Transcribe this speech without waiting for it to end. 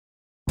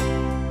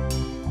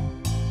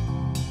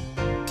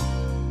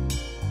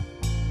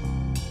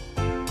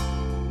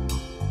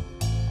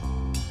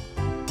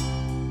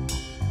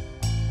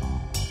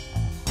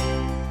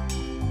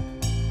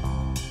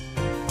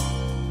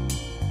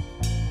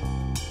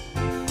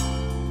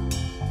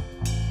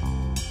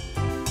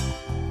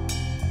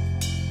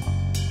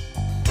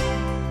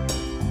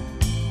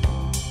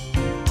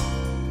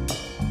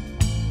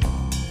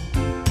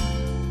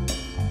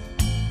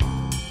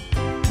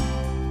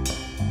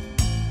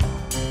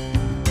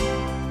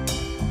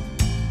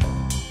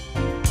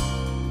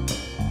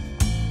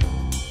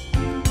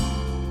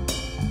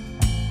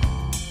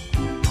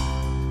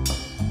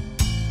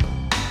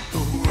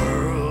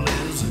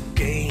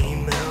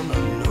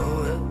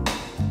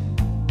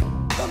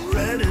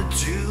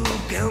to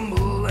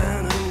gamble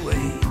and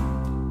away.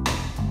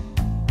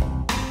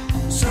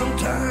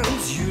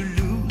 Sometimes you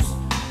lose,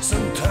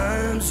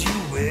 sometimes you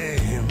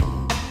win.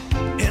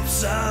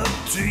 It's up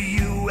to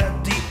you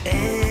at the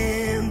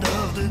end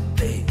of the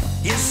day.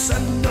 Yes, I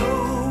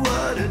know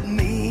what it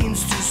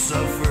means to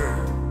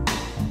suffer.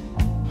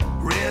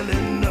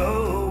 Really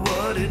know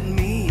what it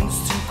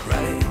means to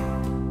cry.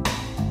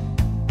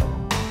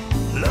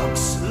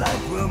 Looks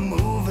like we're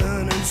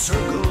moving in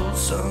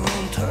circles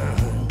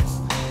sometimes,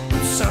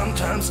 but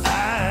sometimes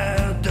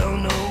I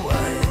don't know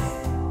why.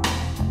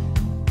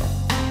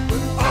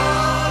 We're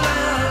all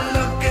out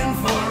looking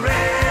for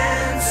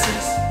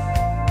answers.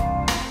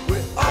 We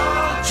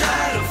all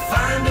try to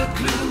find a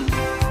clue,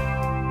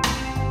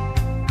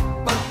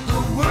 but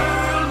the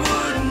world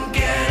wouldn't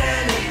get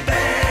any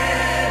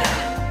better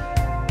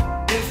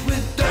if we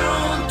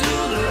don't do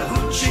the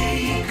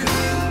Hoochie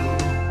Koo.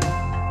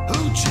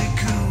 Hoochie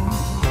Koo.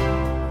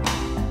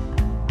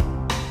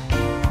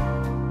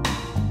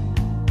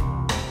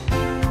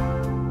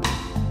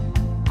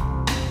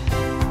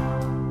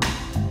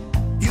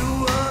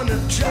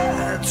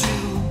 Try to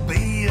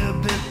be a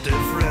bit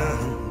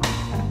different.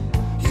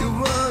 You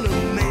wanna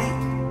make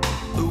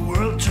the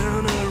world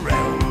turn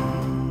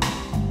around,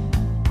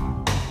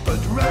 but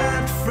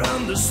right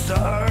from the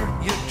start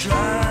you're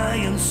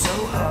trying so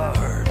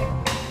hard.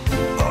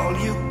 All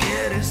you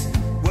get is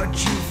what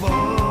you've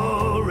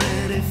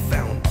already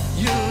found.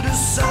 You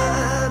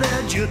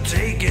decided you're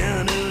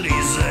taking it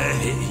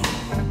easy.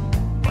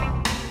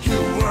 You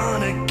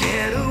wanna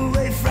get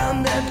away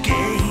from that game.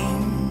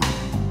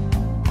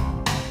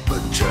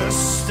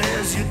 Just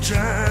as you're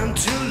trying